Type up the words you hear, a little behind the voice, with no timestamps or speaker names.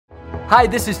Hi,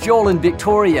 this is Joel and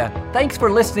Victoria. Thanks for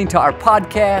listening to our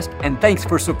podcast, and thanks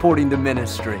for supporting the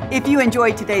ministry. If you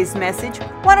enjoyed today's message,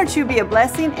 why don't you be a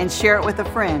blessing and share it with a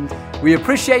friend? We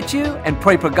appreciate you and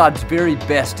pray for God's very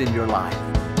best in your life.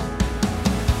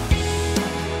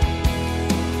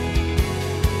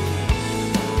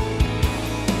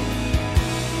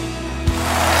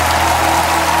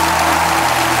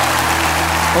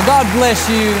 Well, God bless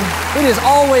you. It is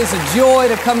always a joy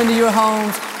to come into your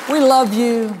homes. We love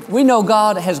you. We know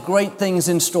God has great things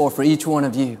in store for each one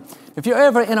of you. If you're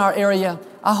ever in our area,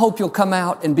 I hope you'll come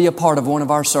out and be a part of one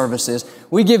of our services.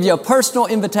 We give you a personal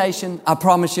invitation. I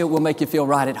promise you we'll make you feel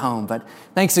right at home. But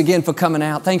thanks again for coming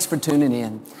out. Thanks for tuning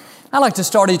in. I like to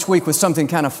start each week with something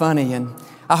kind of funny. And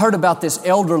I heard about this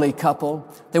elderly couple.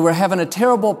 They were having a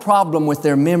terrible problem with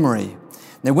their memory.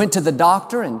 They went to the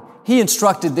doctor and he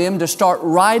instructed them to start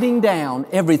writing down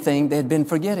everything they had been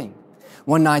forgetting.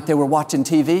 One night they were watching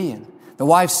TV and the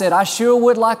wife said, "I sure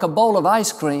would like a bowl of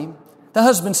ice cream." The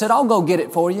husband said, "I'll go get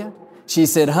it for you." She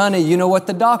said, "Honey, you know what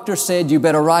the doctor said, you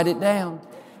better write it down."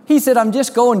 He said, "I'm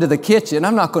just going to the kitchen.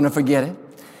 I'm not going to forget it."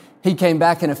 He came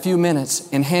back in a few minutes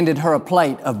and handed her a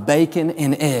plate of bacon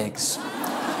and eggs.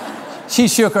 She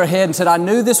shook her head and said, "I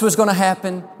knew this was going to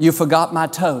happen. You forgot my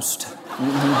toast."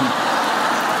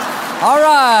 All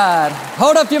right,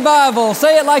 hold up your Bible.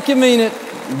 Say it like you mean it.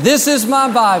 This is my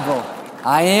Bible.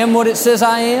 I am what it says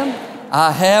I am.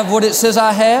 I have what it says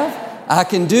I have. I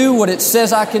can do what it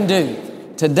says I can do.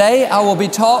 Today I will be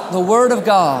taught the Word of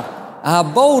God. I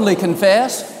boldly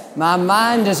confess, my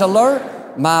mind is alert,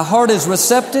 my heart is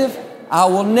receptive. I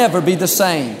will never be the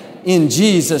same. In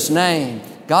Jesus' name,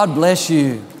 God bless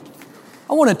you.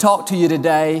 I want to talk to you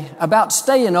today about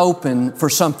staying open for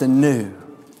something new.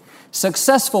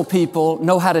 Successful people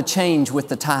know how to change with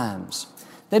the times.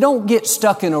 They don't get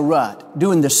stuck in a rut,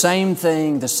 doing the same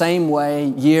thing the same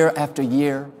way year after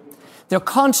year. They're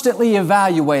constantly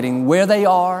evaluating where they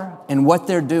are and what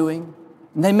they're doing,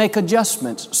 and they make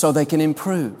adjustments so they can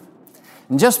improve.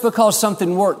 And just because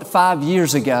something worked 5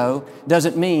 years ago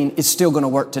doesn't mean it's still going to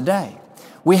work today.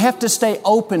 We have to stay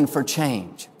open for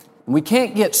change. We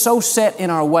can't get so set in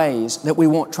our ways that we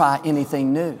won't try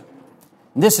anything new.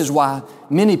 This is why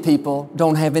many people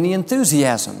don't have any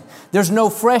enthusiasm. There's no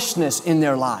freshness in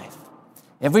their life.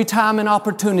 Every time an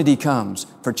opportunity comes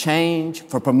for change,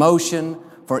 for promotion,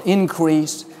 for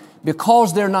increase,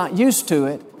 because they're not used to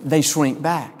it, they shrink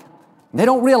back. They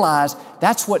don't realize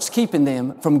that's what's keeping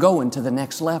them from going to the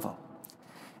next level.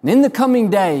 And in the coming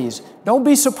days, don't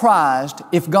be surprised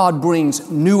if God brings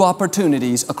new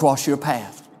opportunities across your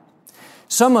path.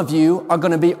 Some of you are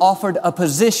going to be offered a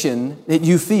position that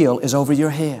you feel is over your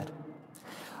head.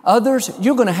 Others,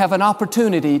 you're going to have an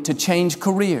opportunity to change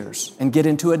careers and get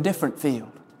into a different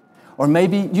field. Or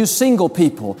maybe you single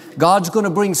people, God's going to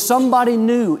bring somebody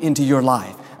new into your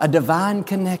life, a divine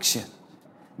connection.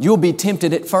 You'll be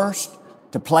tempted at first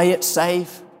to play it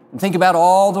safe and think about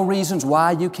all the reasons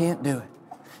why you can't do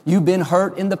it. You've been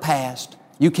hurt in the past.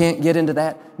 You can't get into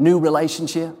that new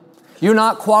relationship. You're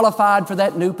not qualified for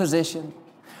that new position.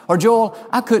 Or, Joel,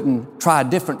 I couldn't try a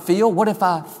different field. What if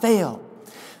I fail?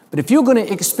 But if you're going to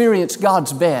experience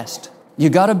God's best, you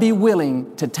got to be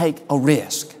willing to take a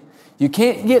risk. You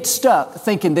can't get stuck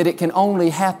thinking that it can only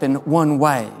happen one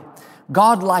way.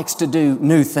 God likes to do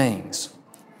new things.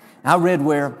 I read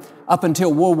where up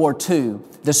until World War II,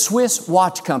 the Swiss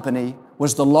watch company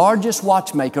was the largest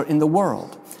watchmaker in the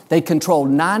world. They controlled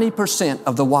 90%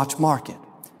 of the watch market.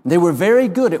 They were very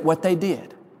good at what they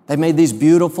did. They made these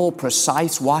beautiful,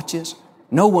 precise watches.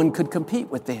 No one could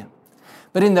compete with them.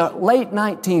 But in the late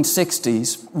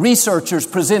 1960s, researchers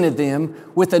presented them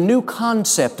with a new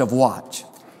concept of watch.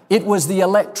 It was the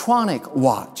electronic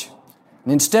watch.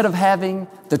 And instead of having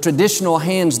the traditional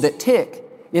hands that tick,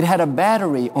 it had a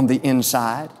battery on the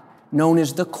inside known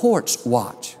as the quartz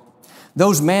watch.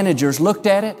 Those managers looked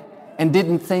at it and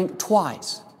didn't think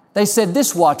twice. They said,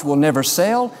 "This watch will never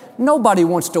sell. Nobody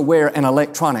wants to wear an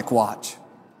electronic watch."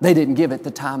 They didn't give it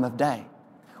the time of day.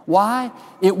 Why?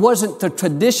 It wasn't the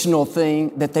traditional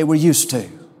thing that they were used to.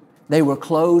 They were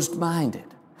closed-minded.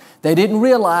 They didn't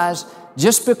realize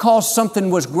just because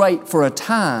something was great for a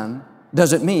time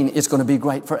doesn't mean it's going to be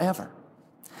great forever.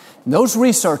 And those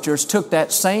researchers took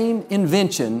that same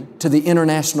invention to the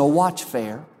International Watch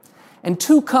Fair, and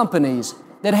two companies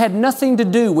that had nothing to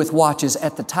do with watches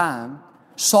at the time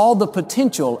saw the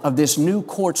potential of this new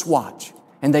quartz watch,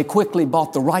 and they quickly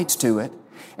bought the rights to it.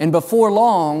 And before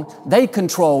long, they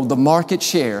controlled the market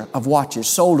share of watches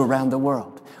sold around the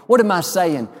world. What am I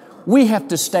saying? We have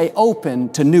to stay open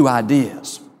to new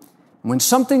ideas. When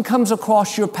something comes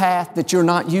across your path that you're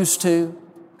not used to,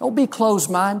 don't be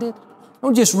closed-minded.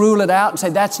 Don't just rule it out and say,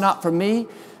 that's not for me.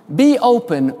 Be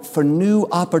open for new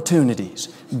opportunities.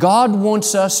 God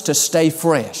wants us to stay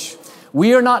fresh.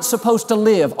 We are not supposed to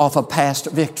live off of past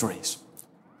victories.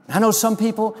 I know some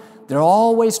people, they're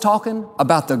always talking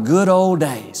about the good old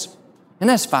days. And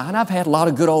that's fine. I've had a lot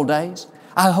of good old days.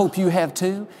 I hope you have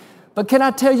too. But can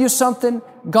I tell you something?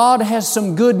 God has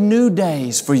some good new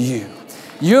days for you.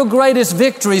 Your greatest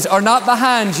victories are not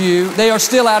behind you. They are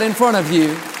still out in front of you.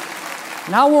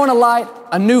 And I want to light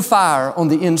a new fire on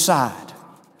the inside.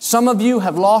 Some of you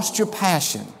have lost your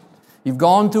passion. You've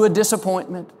gone through a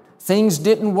disappointment. Things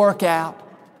didn't work out.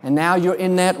 And now you're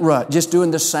in that rut, just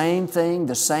doing the same thing,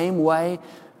 the same way.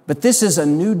 But this is a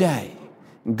new day.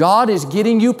 God is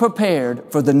getting you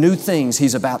prepared for the new things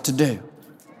He's about to do.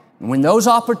 And when those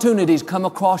opportunities come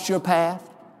across your path,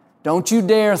 don't you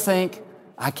dare think,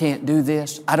 I can't do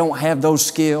this. I don't have those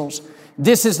skills.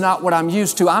 This is not what I'm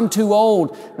used to. I'm too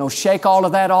old. No, shake all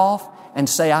of that off and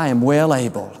say, I am well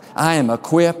able. I am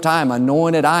equipped. I am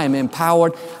anointed. I am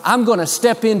empowered. I'm going to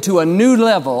step into a new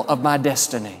level of my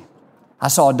destiny. I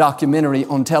saw a documentary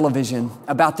on television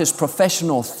about this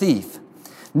professional thief.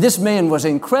 This man was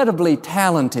incredibly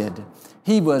talented.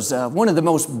 He was one of the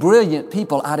most brilliant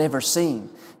people I'd ever seen.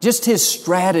 Just his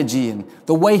strategy and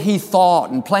the way he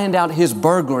thought and planned out his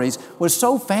burglaries was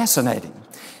so fascinating.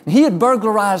 He had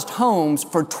burglarized homes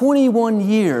for 21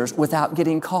 years without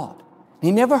getting caught.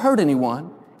 He never hurt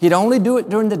anyone. He'd only do it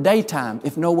during the daytime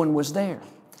if no one was there.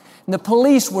 And the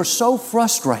police were so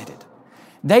frustrated.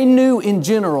 They knew in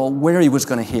general where he was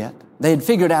going to hit. They had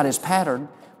figured out his pattern,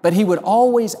 but he would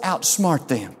always outsmart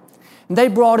them. And they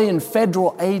brought in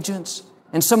federal agents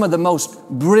and some of the most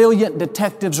brilliant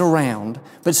detectives around,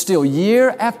 but still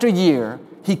year after year,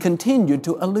 he continued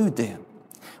to elude them.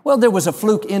 Well, there was a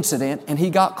fluke incident and he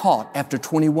got caught after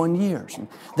 21 years.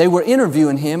 They were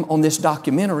interviewing him on this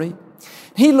documentary.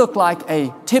 He looked like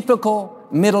a typical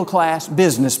middle-class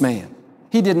businessman.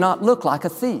 He did not look like a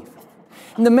thief.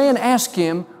 And the man asked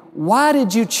him, why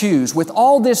did you choose, with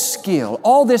all this skill,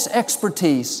 all this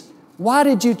expertise, why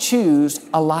did you choose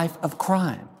a life of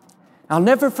crime? I'll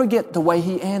never forget the way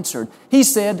he answered. He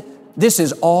said, this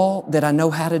is all that I know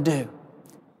how to do.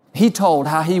 He told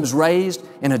how he was raised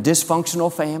in a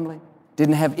dysfunctional family,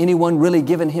 didn't have anyone really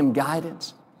giving him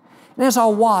guidance. And as I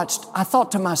watched, I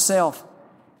thought to myself,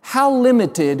 how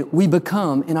limited we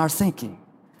become in our thinking.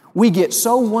 We get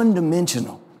so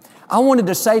one-dimensional. I wanted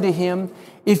to say to him,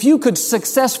 if you could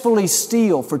successfully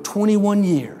steal for 21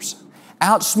 years,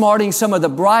 outsmarting some of the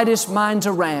brightest minds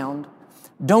around,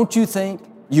 don't you think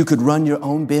you could run your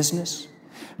own business?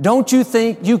 Don't you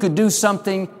think you could do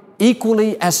something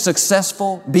equally as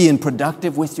successful, being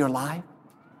productive with your life?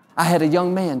 I had a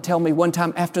young man tell me one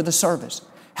time after the service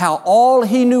how all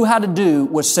he knew how to do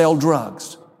was sell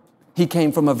drugs. He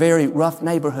came from a very rough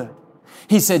neighborhood.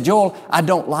 He said, Joel, I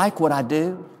don't like what I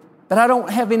do, but I don't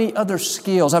have any other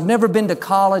skills. I've never been to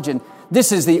college, and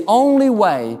this is the only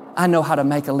way I know how to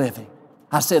make a living.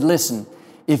 I said, listen,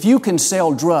 if you can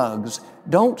sell drugs,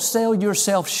 don't sell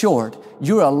yourself short.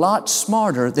 You're a lot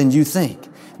smarter than you think.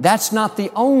 That's not the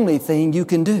only thing you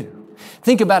can do.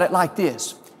 Think about it like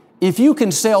this. If you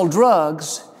can sell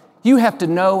drugs, you have to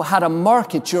know how to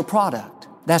market your product.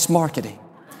 That's marketing.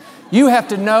 You have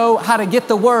to know how to get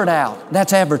the word out.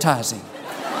 That's advertising.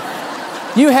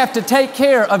 You have to take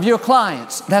care of your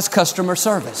clients. That's customer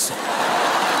service.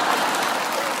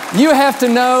 You have to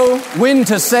know when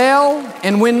to sell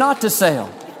and when not to sell.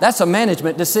 That's a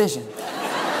management decision.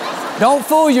 Don't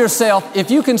fool yourself. If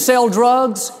you can sell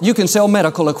drugs, you can sell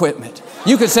medical equipment.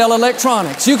 You can sell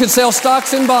electronics. You can sell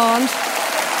stocks and bonds.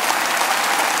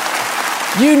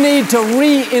 You need to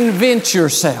reinvent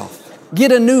yourself.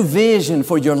 Get a new vision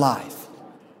for your life.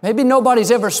 Maybe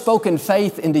nobody's ever spoken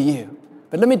faith into you,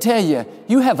 but let me tell you,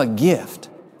 you have a gift.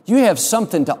 You have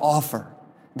something to offer.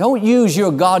 Don't use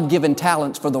your God-given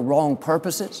talents for the wrong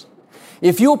purposes.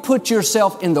 If you'll put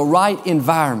yourself in the right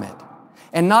environment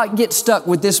and not get stuck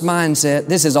with this mindset,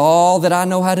 this is all that I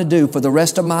know how to do for the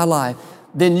rest of my life,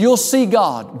 then you'll see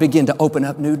God begin to open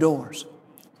up new doors.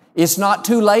 It's not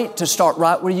too late to start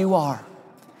right where you are.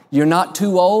 You're not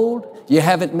too old. You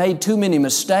haven't made too many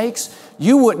mistakes.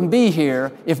 You wouldn't be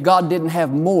here if God didn't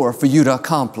have more for you to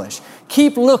accomplish.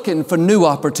 Keep looking for new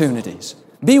opportunities.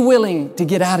 Be willing to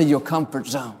get out of your comfort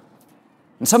zone.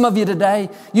 And some of you today,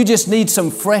 you just need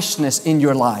some freshness in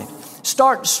your life.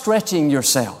 Start stretching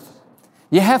yourself.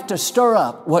 You have to stir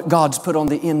up what God's put on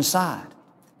the inside.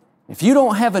 If you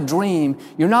don't have a dream,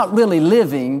 you're not really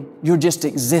living, you're just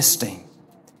existing.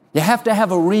 You have to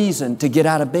have a reason to get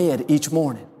out of bed each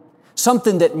morning.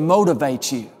 Something that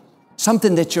motivates you.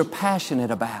 Something that you're passionate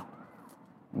about.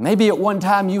 Maybe at one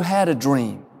time you had a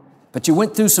dream. but you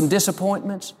went through some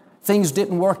disappointments. Things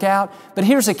didn't work out. But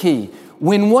here's the key.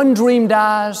 When one dream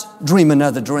dies, dream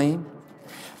another dream.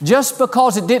 Just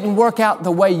because it didn't work out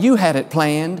the way you had it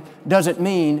planned doesn't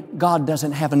mean God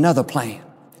doesn't have another plan.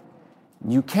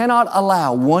 You cannot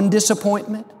allow one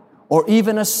disappointment or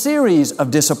even a series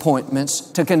of disappointments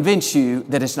to convince you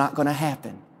that it's not going to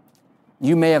happen.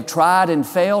 You may have tried and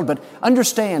failed, but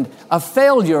understand, a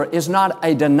failure is not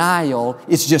a denial,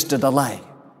 it's just a delay.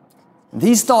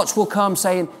 These thoughts will come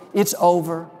saying, it's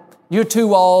over, you're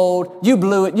too old, you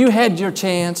blew it, you had your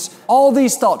chance. All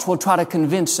these thoughts will try to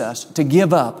convince us to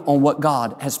give up on what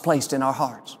God has placed in our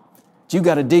hearts. You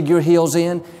got to dig your heels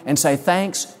in and say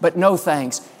thanks, but no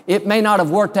thanks. It may not have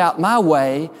worked out my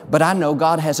way, but I know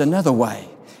God has another way.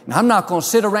 And I'm not going to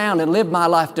sit around and live my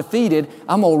life defeated.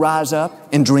 I'm going to rise up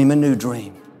and dream a new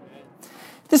dream.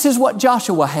 This is what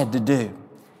Joshua had to do.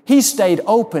 He stayed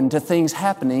open to things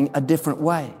happening a different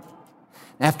way.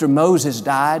 After Moses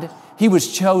died, he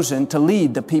was chosen to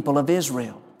lead the people of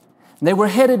Israel. They were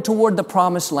headed toward the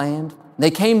promised land.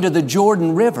 They came to the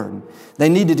Jordan River. They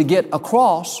needed to get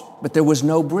across, but there was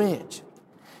no bridge.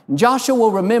 Joshua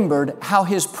remembered how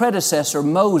his predecessor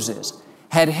Moses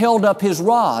had held up his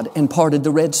rod and parted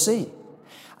the Red Sea.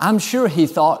 I'm sure he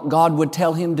thought God would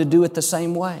tell him to do it the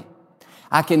same way.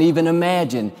 I can even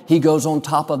imagine he goes on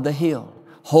top of the hill,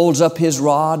 holds up his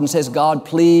rod and says, God,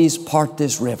 please part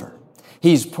this river.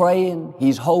 He's praying,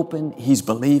 he's hoping, he's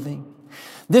believing.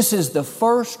 This is the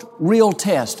first real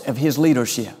test of his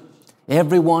leadership.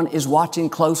 Everyone is watching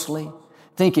closely,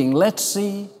 thinking, let's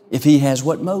see if he has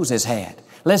what Moses had.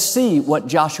 Let's see what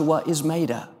Joshua is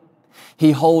made of.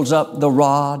 He holds up the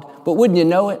rod, but wouldn't you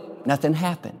know it, nothing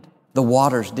happened. The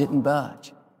waters didn't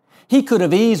budge. He could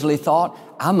have easily thought,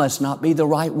 I must not be the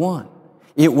right one.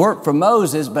 It worked for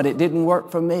Moses, but it didn't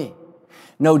work for me.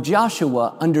 No,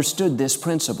 Joshua understood this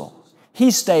principle.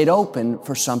 He stayed open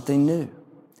for something new.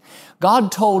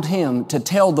 God told him to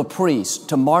tell the priests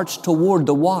to march toward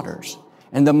the waters,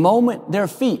 and the moment their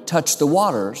feet touched the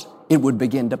waters, it would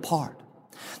begin to part.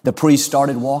 The priests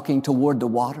started walking toward the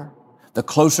water. The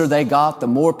closer they got, the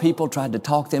more people tried to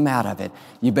talk them out of it.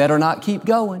 You better not keep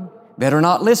going. Better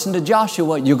not listen to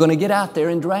Joshua. You're going to get out there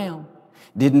and drown.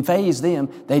 Didn't faze them.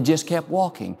 They just kept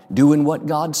walking, doing what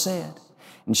God said.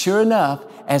 And sure enough,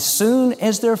 as soon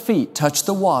as their feet touched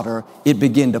the water, it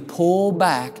began to pull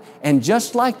back. And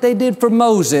just like they did for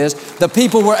Moses, the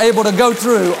people were able to go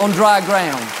through on dry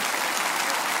ground.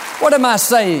 What am I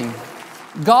saying?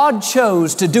 God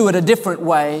chose to do it a different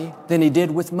way than He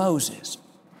did with Moses.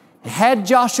 Had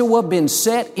Joshua been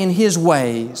set in his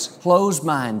ways,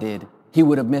 closed-minded, he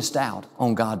would have missed out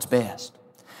on God's best.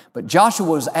 But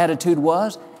Joshua's attitude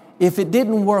was, if it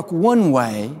didn't work one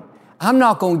way, I'm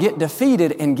not going to get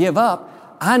defeated and give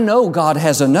up. I know God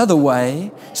has another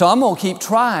way, so I'm going to keep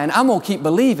trying. I'm going to keep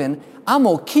believing. I'm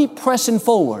going to keep pressing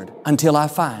forward until I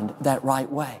find that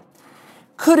right way.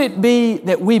 Could it be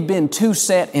that we've been too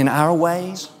set in our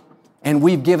ways and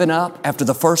we've given up after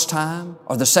the first time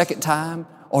or the second time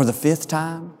or the fifth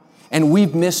time and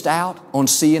we've missed out on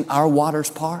seeing our waters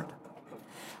part?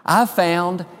 I've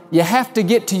found you have to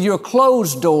get to your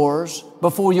closed doors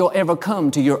before you'll ever come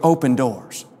to your open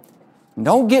doors.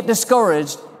 Don't get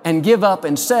discouraged and give up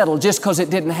and settle just because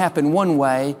it didn't happen one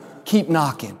way. Keep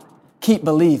knocking, keep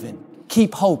believing,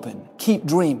 keep hoping, keep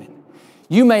dreaming.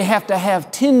 You may have to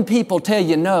have 10 people tell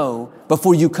you no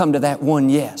before you come to that one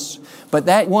yes. But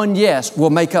that one yes will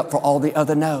make up for all the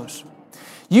other no's.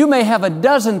 You may have a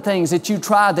dozen things that you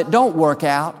try that don't work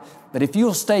out, but if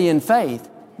you'll stay in faith,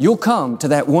 you'll come to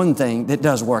that one thing that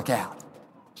does work out.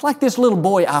 It's like this little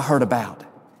boy I heard about.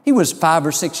 He was 5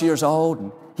 or 6 years old,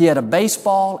 and he had a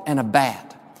baseball and a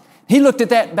bat. He looked at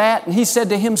that bat and he said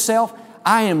to himself,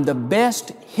 I am the best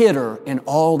hitter in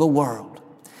all the world.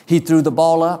 He threw the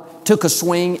ball up, took a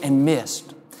swing and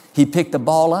missed. He picked the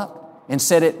ball up and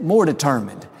said it more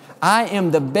determined. I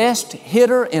am the best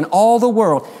hitter in all the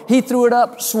world. He threw it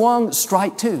up, swung,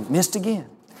 strike two, missed again.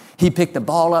 He picked the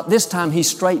ball up. This time he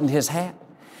straightened his hat.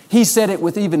 He said it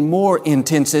with even more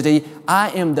intensity.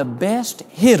 I am the best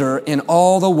hitter in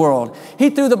all the world. He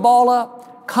threw the ball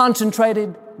up,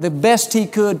 concentrated the best he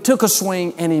could, took a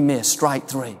swing, and he missed, strike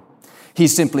three. He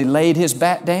simply laid his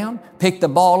bat down, picked the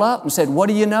ball up, and said, what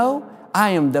do you know?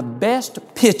 I am the best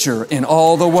pitcher in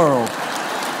all the world.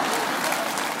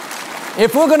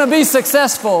 If we're going to be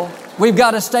successful, we've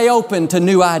got to stay open to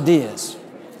new ideas.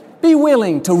 Be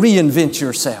willing to reinvent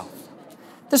yourself.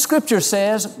 The Scripture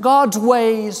says God's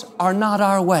ways are not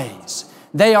our ways.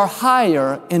 They are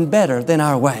higher and better than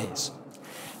our ways.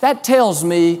 That tells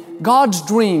me God's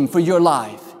dream for your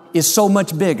life is so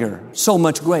much bigger, so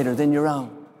much greater than your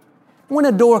own. When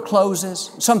a door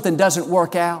closes, something doesn't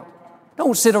work out,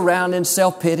 don't sit around in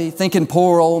self-pity thinking,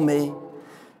 poor old me.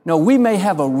 No, we may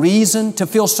have a reason to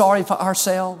feel sorry for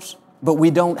ourselves, but we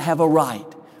don't have a right.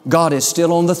 God is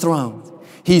still on the throne.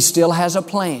 He still has a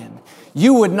plan.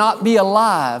 You would not be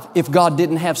alive if God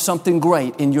didn't have something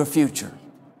great in your future.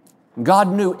 God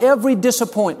knew every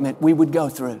disappointment we would go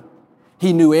through.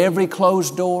 He knew every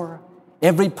closed door,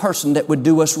 every person that would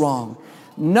do us wrong.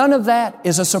 None of that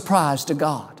is a surprise to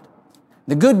God.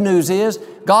 The good news is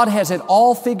God has it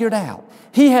all figured out.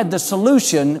 He had the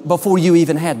solution before you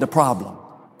even had the problem.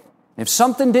 If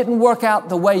something didn't work out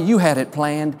the way you had it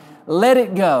planned, let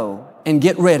it go and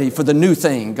get ready for the new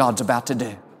thing God's about to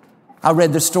do. I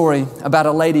read the story about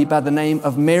a lady by the name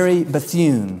of Mary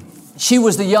Bethune. She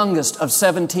was the youngest of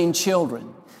 17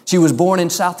 children. She was born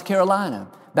in South Carolina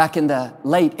back in the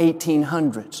late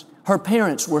 1800s. Her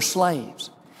parents were slaves.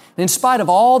 In spite of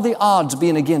all the odds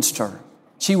being against her,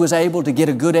 she was able to get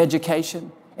a good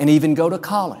education and even go to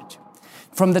college.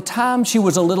 From the time she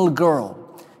was a little girl,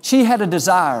 she had a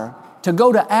desire to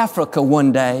go to Africa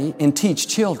one day and teach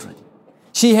children.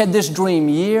 She had this dream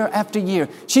year after year.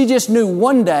 She just knew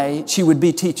one day she would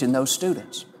be teaching those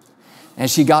students.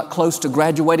 As she got close to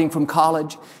graduating from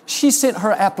college, she sent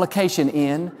her application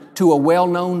in to a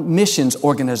well-known missions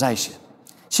organization.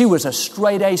 She was a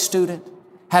straight-A student,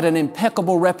 had an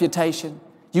impeccable reputation.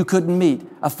 You couldn't meet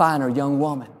a finer young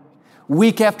woman.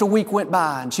 Week after week went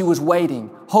by and she was waiting,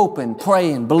 hoping,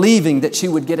 praying, believing that she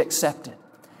would get accepted.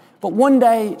 But one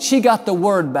day she got the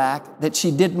word back that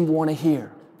she didn't want to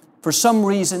hear. For some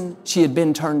reason, she had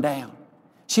been turned down.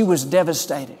 She was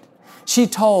devastated. She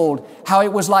told how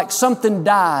it was like something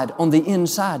died on the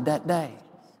inside that day.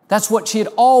 That's what she had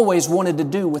always wanted to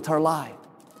do with her life.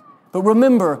 But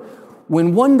remember,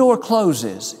 when one door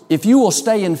closes, if you will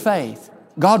stay in faith,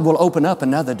 God will open up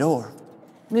another door.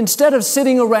 And instead of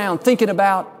sitting around thinking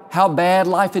about how bad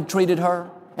life had treated her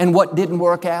and what didn't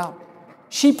work out,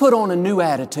 she put on a new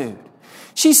attitude.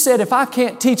 She said, if I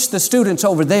can't teach the students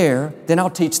over there, then I'll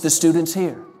teach the students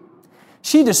here.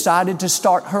 She decided to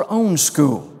start her own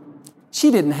school.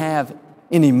 She didn't have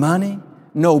any money,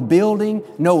 no building,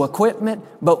 no equipment,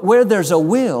 but where there's a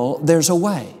will, there's a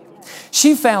way.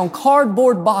 She found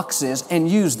cardboard boxes and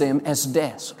used them as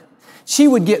desks. She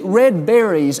would get red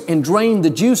berries and drain the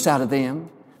juice out of them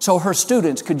so her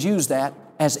students could use that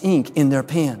as ink in their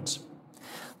pens.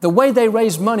 The way they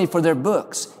raised money for their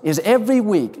books is every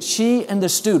week she and the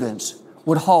students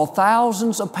would haul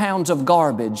thousands of pounds of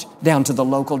garbage down to the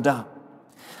local dump.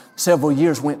 Several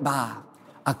years went by.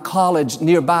 A college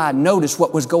nearby noticed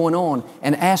what was going on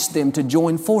and asked them to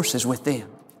join forces with them.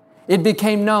 It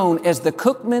became known as the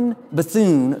Cookman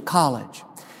Bethune College.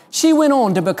 She went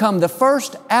on to become the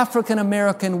first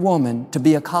African-American woman to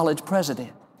be a college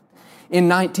president. In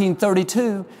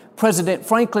 1932, President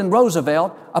Franklin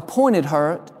Roosevelt appointed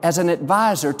her as an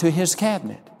advisor to his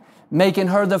cabinet, making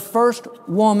her the first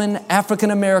woman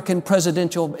African-American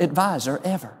presidential advisor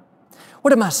ever.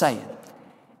 What am I saying?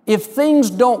 If things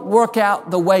don't work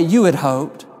out the way you had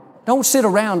hoped, don't sit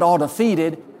around all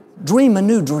defeated. Dream a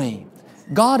new dream.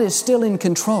 God is still in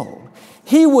control.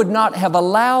 He would not have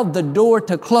allowed the door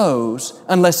to close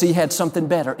unless He had something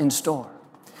better in store.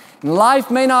 Life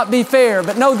may not be fair,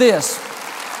 but know this,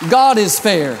 God is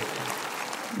fair.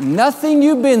 Nothing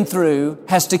you've been through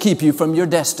has to keep you from your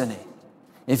destiny.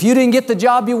 If you didn't get the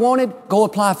job you wanted, go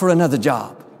apply for another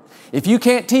job. If you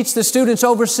can't teach the students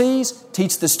overseas,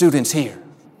 teach the students here.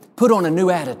 Put on a new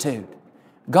attitude.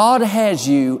 God has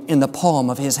you in the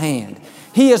palm of His hand.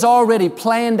 He has already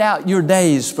planned out your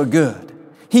days for good.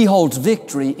 He holds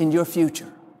victory in your future.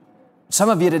 Some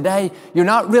of you today, you're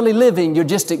not really living, you're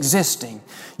just existing.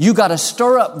 You got to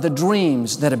stir up the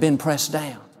dreams that have been pressed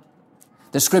down.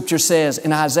 The scripture says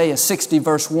in Isaiah 60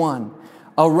 verse 1,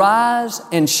 arise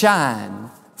and shine,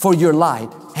 for your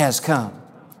light has come.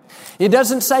 It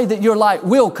doesn't say that your light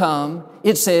will come.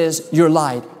 It says your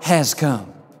light has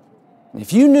come. And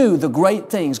if you knew the great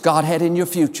things God had in your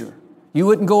future, you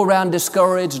wouldn't go around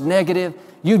discouraged, negative.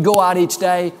 You'd go out each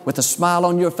day with a smile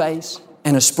on your face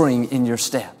and a spring in your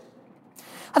step.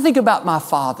 I think about my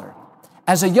father.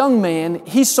 As a young man,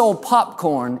 he sold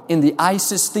popcorn in the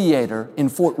Isis Theater in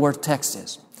Fort Worth,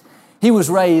 Texas. He was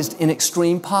raised in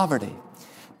extreme poverty.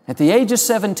 At the age of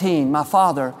 17, my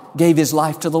father gave his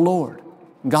life to the Lord.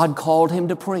 God called him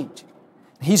to preach.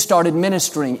 He started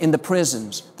ministering in the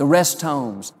prisons, the rest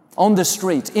homes, on the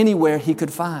streets, anywhere he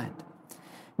could find.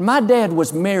 My dad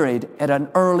was married at an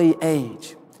early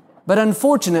age, but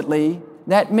unfortunately,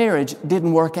 that marriage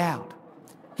didn't work out.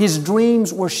 His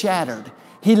dreams were shattered.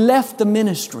 He left the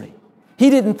ministry. He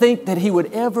didn't think that he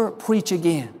would ever preach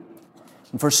again.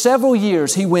 And for several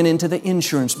years, he went into the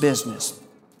insurance business.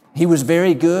 He was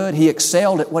very good. He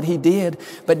excelled at what he did.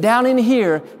 But down in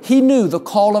here, he knew the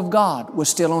call of God was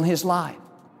still on his life.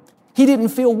 He didn't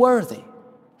feel worthy.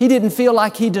 He didn't feel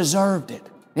like he deserved it.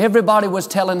 Everybody was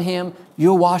telling him,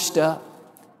 you're washed up.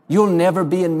 You'll never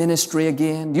be in ministry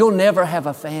again. You'll never have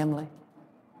a family.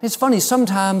 It's funny,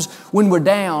 sometimes when we're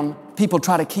down, people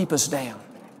try to keep us down.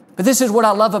 But this is what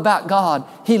I love about God.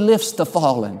 He lifts the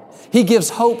fallen. He gives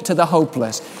hope to the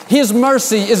hopeless. His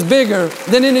mercy is bigger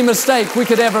than any mistake we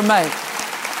could ever make.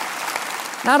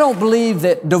 Now, I don't believe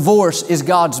that divorce is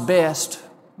God's best,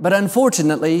 but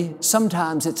unfortunately,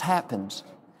 sometimes it happens.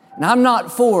 And I'm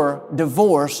not for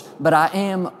divorce, but I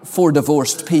am for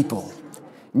divorced people.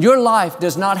 Your life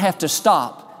does not have to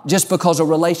stop just because a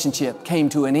relationship came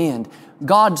to an end.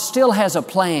 God still has a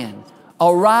plan.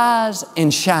 Arise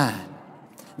and shine.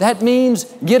 That means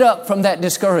get up from that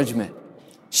discouragement.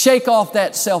 Shake off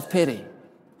that self-pity.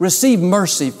 Receive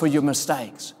mercy for your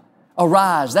mistakes.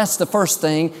 Arise, that's the first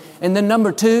thing. And then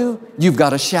number 2, you've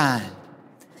got to shine.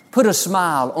 Put a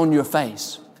smile on your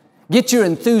face. Get your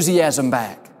enthusiasm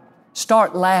back.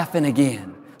 Start laughing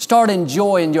again. Start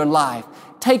enjoying your life.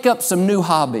 Take up some new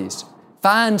hobbies.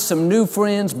 Find some new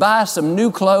friends. Buy some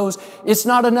new clothes. It's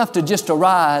not enough to just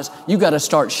arise. You got to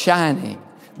start shining.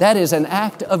 That is an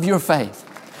act of your faith.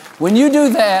 When you do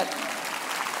that,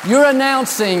 you're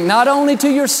announcing not only to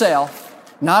yourself,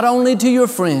 not only to your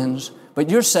friends, but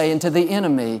you're saying to the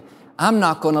enemy, I'm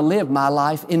not going to live my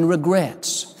life in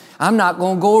regrets. I'm not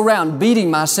going to go around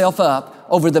beating myself up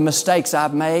over the mistakes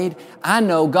I've made. I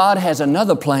know God has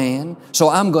another plan, so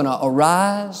I'm going to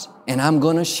arise and I'm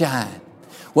going to shine.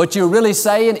 What you're really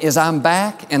saying is I'm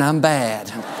back and I'm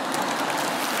bad.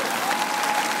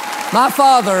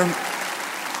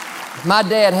 My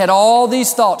dad had all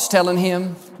these thoughts telling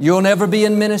him, you'll never be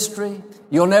in ministry.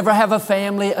 You'll never have a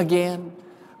family again.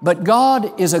 But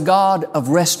God is a God of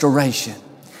restoration.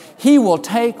 He will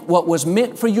take what was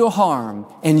meant for your harm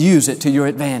and use it to your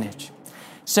advantage.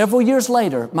 Several years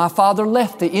later, my father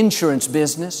left the insurance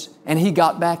business and he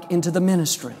got back into the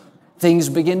ministry. Things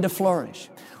began to flourish.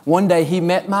 One day he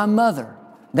met my mother.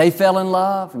 They fell in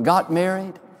love and got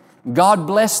married. God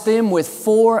blessed them with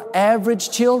 4 average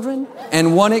children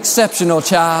and 1 exceptional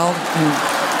child.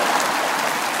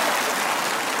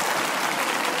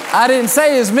 I didn't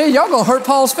say it's me. Y'all gonna hurt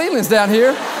Paul's feelings down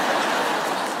here.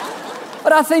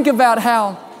 But I think about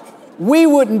how we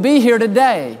wouldn't be here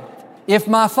today if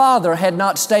my father had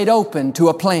not stayed open to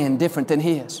a plan different than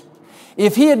his.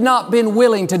 If he had not been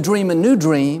willing to dream a new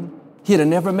dream, he'd have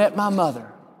never met my mother.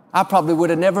 I probably would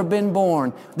have never been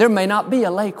born. There may not be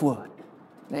a Lakewood.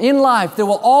 In life, there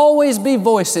will always be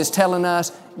voices telling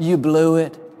us, you blew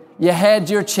it. You had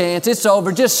your chance. It's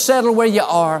over. Just settle where you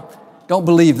are. Don't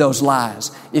believe those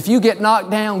lies. If you get knocked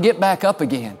down, get back up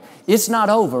again. It's not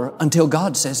over until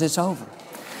God says it's over.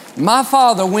 My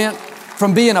father went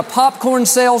from being a popcorn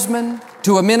salesman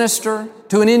to a minister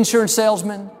to an insurance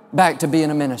salesman back to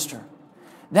being a minister.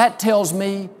 That tells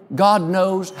me God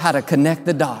knows how to connect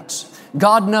the dots.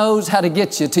 God knows how to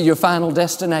get you to your final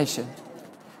destination.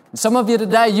 Some of you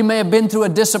today, you may have been through a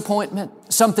disappointment.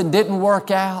 Something didn't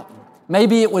work out.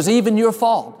 Maybe it was even your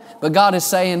fault. But God is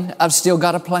saying, I've still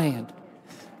got a plan.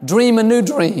 Dream a new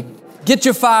dream. Get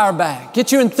your fire back.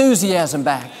 Get your enthusiasm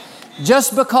back.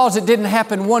 Just because it didn't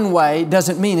happen one way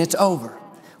doesn't mean it's over.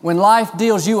 When life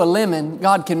deals you a lemon,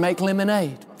 God can make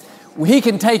lemonade. He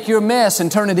can take your mess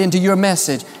and turn it into your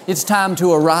message. It's time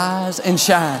to arise and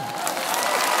shine.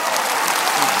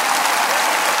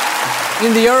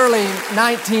 In the early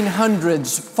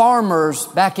 1900s, farmers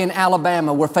back in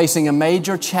Alabama were facing a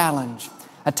major challenge.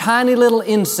 A tiny little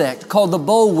insect called the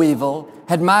boll weevil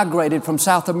had migrated from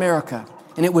South America,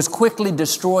 and it was quickly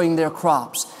destroying their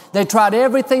crops. They tried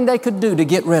everything they could do to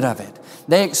get rid of it.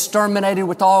 They exterminated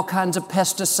with all kinds of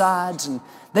pesticides, and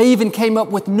they even came up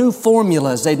with new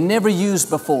formulas they'd never used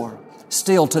before,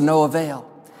 still to no avail.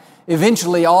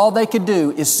 Eventually, all they could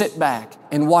do is sit back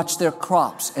and watch their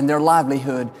crops and their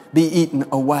livelihood be eaten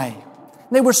away.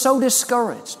 They were so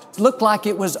discouraged. It looked like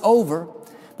it was over.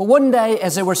 But one day,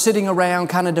 as they were sitting around,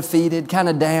 kind of defeated, kind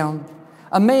of down,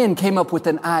 a man came up with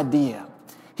an idea.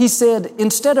 He said,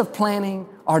 instead of planting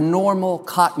our normal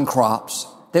cotton crops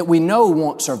that we know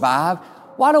won't survive,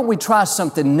 why don't we try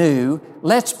something new?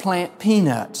 Let's plant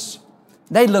peanuts.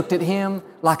 They looked at him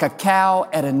like a cow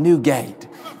at a new gate.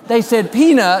 They said,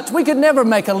 peanuts? We could never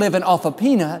make a living off of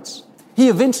peanuts. He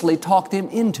eventually talked them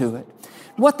into it.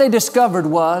 What they discovered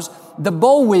was the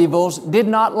boll weevils did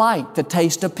not like the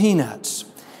taste of peanuts.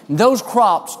 Those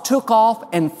crops took off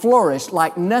and flourished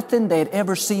like nothing they had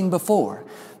ever seen before.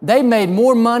 They made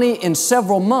more money in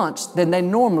several months than they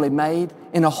normally made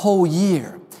in a whole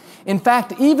year. In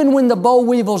fact, even when the boll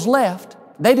weevils left,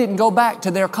 they didn't go back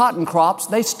to their cotton crops.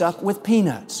 They stuck with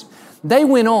peanuts. They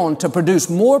went on to produce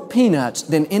more peanuts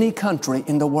than any country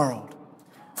in the world.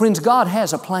 Friends, God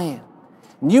has a plan.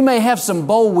 You may have some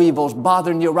boll weevils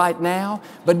bothering you right now,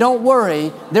 but don't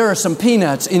worry, there are some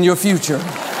peanuts in your future.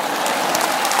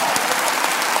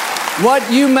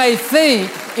 What you may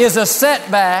think is a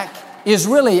setback is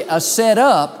really a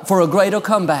setup for a greater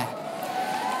comeback.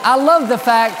 I love the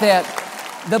fact that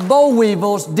the boll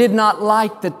weevils did not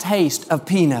like the taste of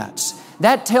peanuts.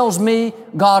 That tells me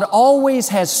God always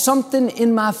has something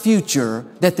in my future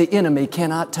that the enemy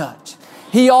cannot touch.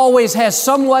 He always has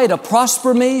some way to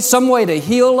prosper me, some way to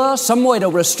heal us, some way to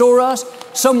restore us,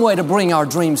 some way to bring our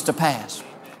dreams to pass.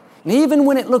 And even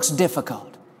when it looks difficult,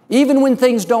 even when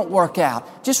things don't work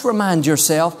out, just remind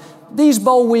yourself, these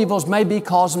boll weevils may be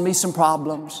causing me some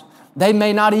problems. They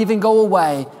may not even go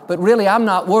away, but really I'm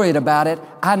not worried about it.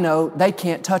 I know they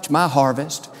can't touch my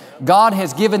harvest. God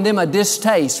has given them a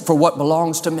distaste for what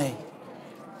belongs to me.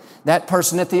 That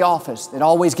person at the office that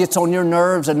always gets on your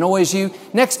nerves, annoys you,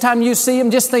 next time you see him,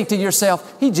 just think to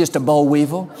yourself, he's just a boll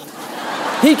weevil.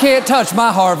 He can't touch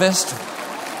my harvest.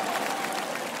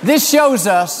 This shows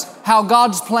us how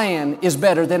God's plan is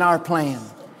better than our plan.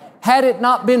 Had it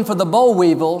not been for the boll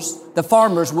weevils, the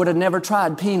farmers would have never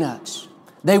tried peanuts.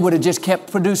 They would have just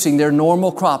kept producing their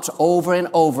normal crops over and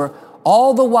over,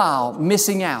 all the while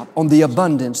missing out on the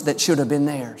abundance that should have been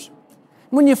theirs.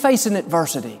 When you're facing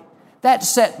adversity, that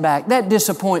setback, that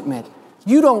disappointment,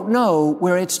 you don't know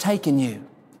where it's taking you.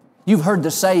 You've heard the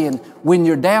saying, when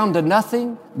you're down to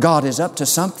nothing, God is up to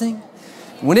something.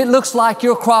 When it looks like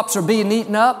your crops are being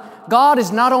eaten up, God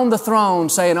is not on the throne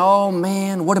saying, oh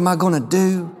man, what am I going to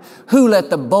do? Who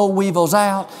let the boll weevils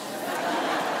out?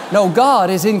 No, God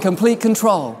is in complete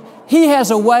control. He has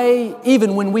a way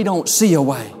even when we don't see a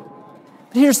way.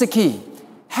 But here's the key.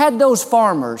 Had those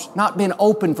farmers not been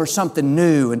open for something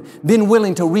new and been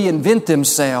willing to reinvent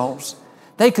themselves,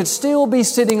 they could still be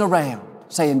sitting around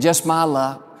saying, just my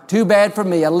luck. Too bad for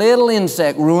me. A little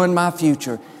insect ruined my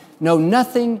future. No,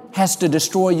 nothing has to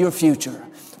destroy your future.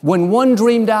 When one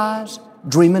dream dies,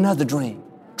 dream another dream.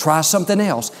 Try something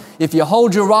else. If you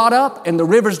hold your rod up and the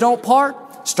rivers don't part,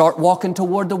 start walking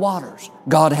toward the waters.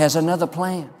 God has another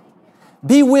plan.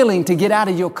 Be willing to get out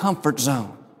of your comfort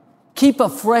zone. Keep a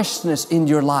freshness in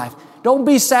your life. Don't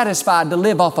be satisfied to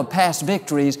live off of past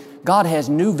victories. God has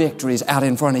new victories out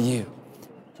in front of you.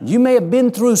 You may have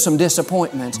been through some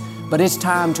disappointments, but it's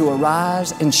time to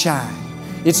arise and shine.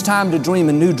 It's time to dream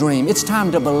a new dream. It's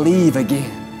time to believe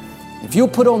again. If you'll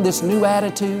put on this new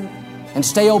attitude and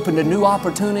stay open to new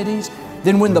opportunities,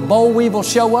 then when the boll weevils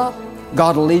show up,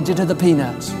 God will lead you to the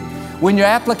peanuts. When your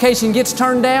application gets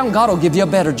turned down, God will give you a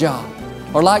better job.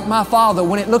 Or like my father,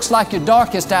 when it looks like your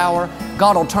darkest hour,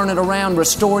 God will turn it around,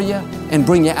 restore you, and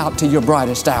bring you out to your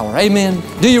brightest hour. Amen.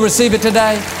 Do you receive it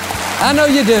today? I know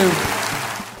you do.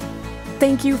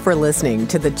 Thank you for listening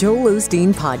to the Joel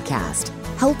Osteen Podcast.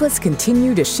 Help us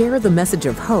continue to share the message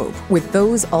of hope with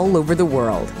those all over the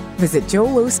world. Visit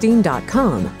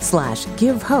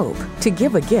joelosteen.com/give hope to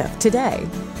give a gift today.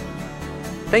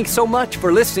 Thanks so much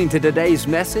for listening to today's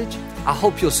message. I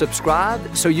hope you'll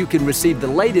subscribe so you can receive the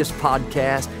latest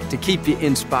podcast to keep you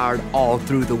inspired all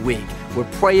through the week. We're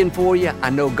praying for you. I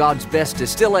know God's best is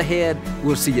still ahead.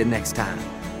 We'll see you next time.